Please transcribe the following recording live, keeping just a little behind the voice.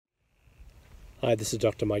Hi, this is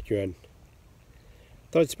Dr. Mike Yuen. I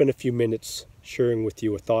thought I'd spend a few minutes sharing with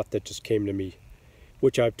you a thought that just came to me,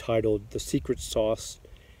 which I've titled The Secret Sauce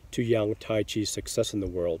to Yang Tai Chi's Success in the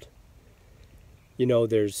World. You know,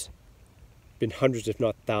 there's been hundreds, if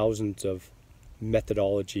not thousands, of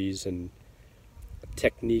methodologies and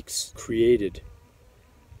techniques created,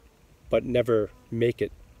 but never make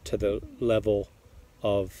it to the level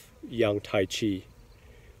of Yang Tai Chi,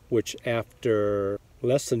 which after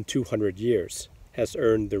less than 200 years has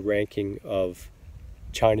earned the ranking of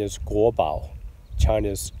China's Guobao,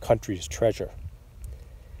 China's country's treasure.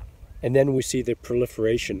 And then we see the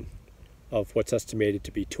proliferation of what's estimated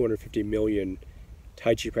to be 250 million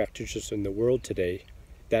Tai Chi practitioners in the world today,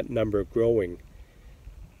 that number growing,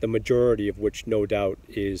 the majority of which no doubt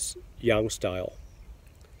is Yang style.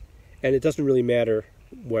 And it doesn't really matter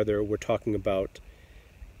whether we're talking about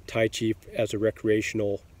Tai Chi as a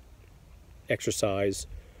recreational exercise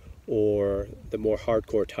or the more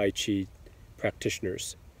hardcore Tai Chi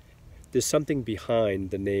practitioners. There's something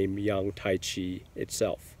behind the name Yang Tai Chi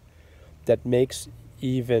itself that makes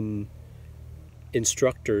even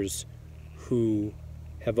instructors who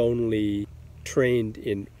have only trained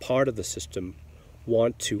in part of the system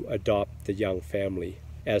want to adopt the Yang family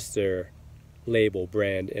as their label,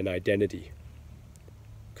 brand, and identity.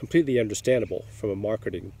 Completely understandable from a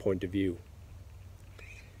marketing point of view.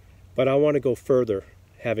 But I want to go further,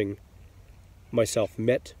 having myself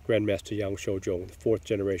met Grandmaster Yang Shozhong, the fourth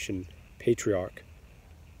generation patriarch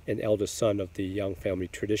and eldest son of the Yang family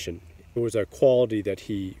tradition. It was a quality that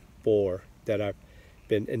he bore that I've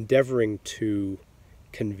been endeavoring to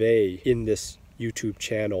convey in this YouTube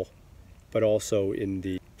channel, but also in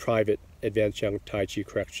the private Advanced Yang Tai Chi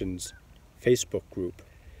Corrections Facebook group.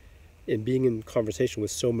 In being in conversation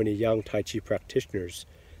with so many Yang Tai Chi practitioners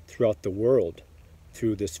throughout the world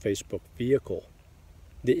through this Facebook vehicle,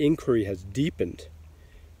 the inquiry has deepened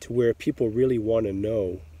to where people really want to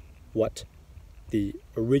know what the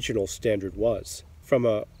original standard was. From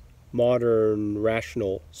a modern,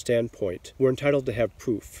 rational standpoint, we're entitled to have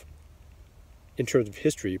proof in terms of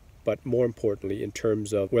history, but more importantly in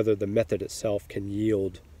terms of whether the method itself can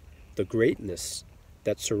yield the greatness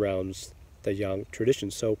that surrounds the Yang tradition.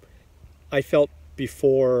 So I felt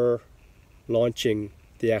before launching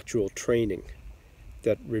the actual training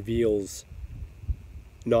that reveals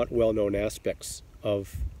not well-known aspects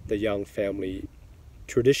of the Yang family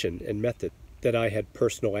tradition and method that I had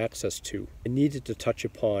personal access to. I needed to touch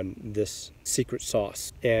upon this secret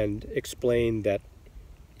sauce and explain that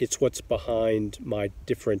it's what's behind my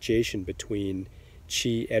differentiation between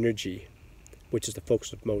Qi energy, which is the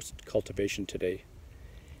focus of most cultivation today,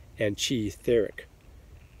 and Qi ETHERIC,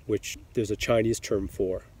 which there's a Chinese term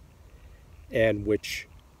for, and which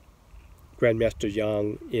Grandmaster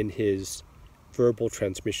Yang, in his verbal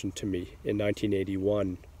transmission to me in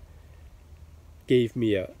 1981, gave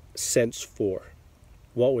me a sense for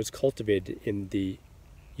what was cultivated in the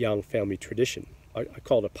Yang family tradition. I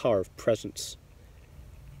call it a power of presence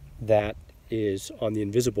that is on the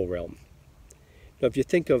invisible realm. Now, if you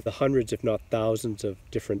think of the hundreds, if not thousands, of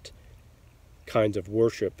different kinds of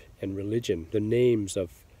worship and religion, the names of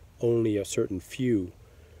only a certain few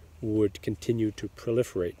would continue to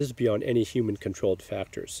proliferate. This is beyond any human-controlled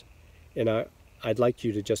factors. And I'd like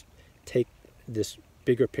you to just take this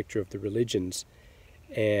bigger picture of the religions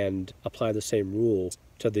and apply the same rules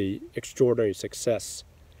to the extraordinary success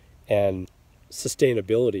and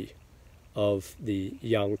sustainability of the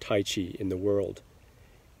Yang Tai Chi in the world.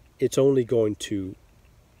 It's only going to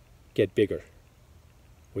get bigger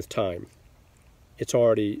with time. It's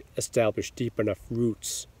already established deep enough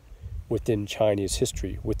roots within Chinese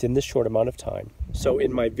history, within this short amount of time. So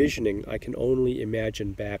in my visioning, I can only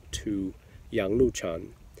imagine back to Yang Luchan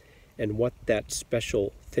and what that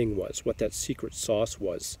special thing was, what that secret sauce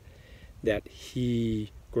was that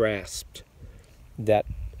he grasped, that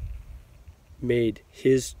made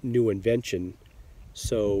his new invention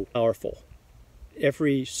so powerful.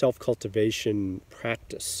 Every self-cultivation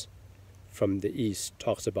practice from the East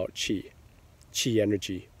talks about Qi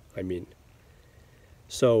energy, I mean.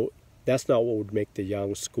 So that's not what would make the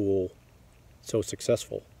Yang school so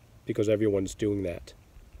successful, because everyone's doing that.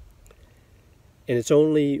 And it's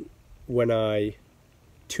only when I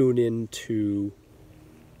tune into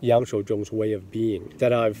Yang Shozhong's way of being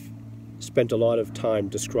that I've spent a lot of time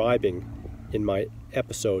describing in my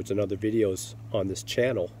episodes and other videos on this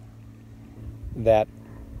channel, that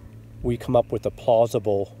we come up with a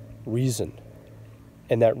plausible reason.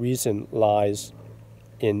 And that reason lies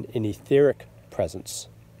in an etheric presence.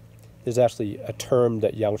 There's actually a term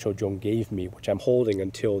that Yang Shozhong gave me, which I'm holding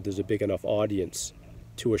until there's a big enough audience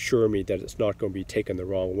to assure me that it's not going to be taken the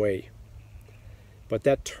wrong way. But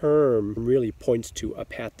that term really points to a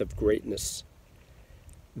path of greatness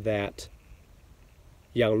that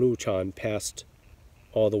Yang Luchan passed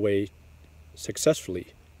all the way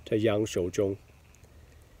successfully to Yang Shouzhong,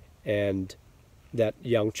 and that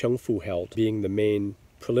Yang Chengfu held, being the main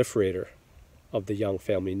proliferator of the Yang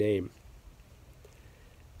family name.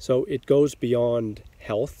 So it goes beyond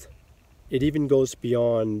health. It even goes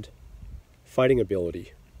beyond fighting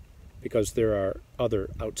ability, because there are other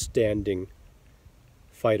outstanding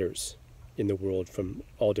fighters in the world from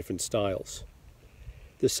all different styles.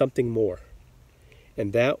 There's something more.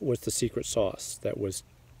 And that was the secret sauce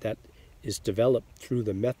that is developed through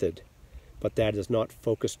the method, but that is not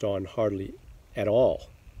focused on hardly at all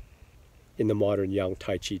in the modern Yang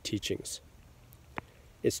Tai Chi teachings.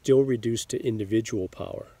 It's still reduced to individual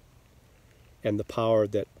power, and the power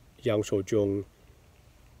that Yang Shouzhong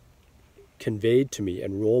conveyed to me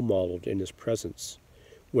and role modeled in his presence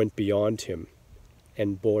went beyond him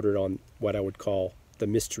and bordered on what I would call the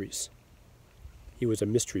mysteries. He was a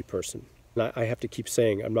mystery person. And I have to keep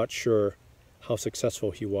saying, I'm not sure how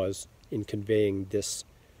successful he was in conveying this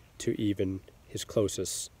to even his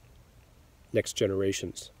closest next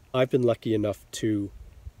generations. I've been lucky enough to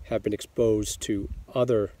have been exposed to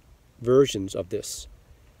other versions of this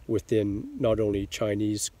within not only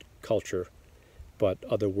Chinese culture, but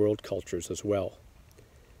other world cultures as well.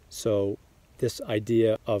 So this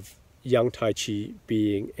idea of Yang Tai Chi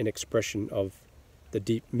being an expression of the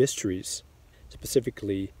deep mysteries,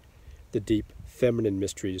 specifically the deep feminine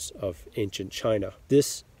mysteries of ancient China,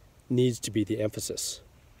 this needs to be the emphasis.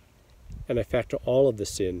 And I factor all of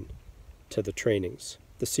this in to the trainings.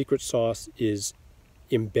 The secret sauce is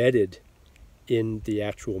embedded in the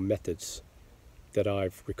actual methods that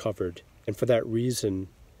I've recovered. And for that reason,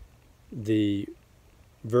 the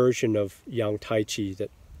version of Yang Tai Chi that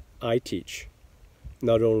I teach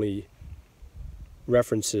not only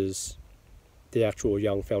references the actual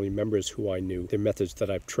Yang family members who I knew, their methods that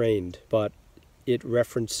I've trained, but it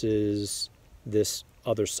references this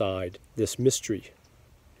other side, this mystery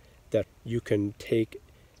that you can take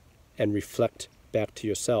and reflect back to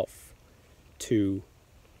yourself to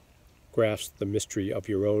grasp the mystery of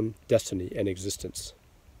your own destiny and existence.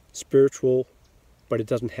 Spiritual, but it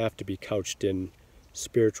doesn't have to be couched in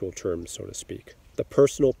spiritual terms, so to speak. The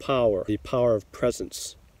personal power, the power of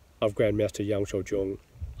presence of Grandmaster Yang Shouzhong,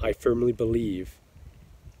 I firmly believe,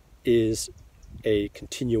 is a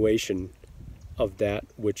continuation of that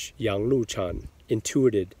which Yang Luchan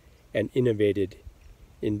intuited and innovated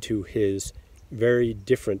into his very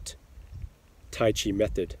different Tai Chi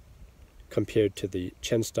method compared to the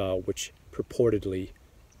Chen style, which purportedly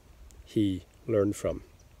he learned from.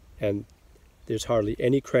 And there's hardly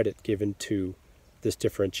any credit given to this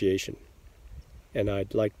differentiation. And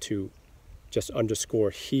I'd like to just underscore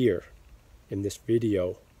here in this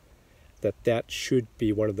video that should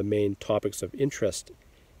be one of the main topics of interest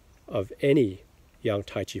of any Yang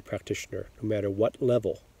Tai Chi practitioner, no matter what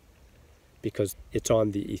level, because it's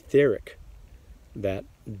on the etheric that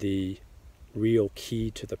the real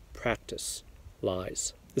key to the practice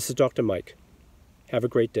lies. This is Dr. Mike. Have a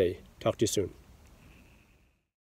great day. Talk to you soon.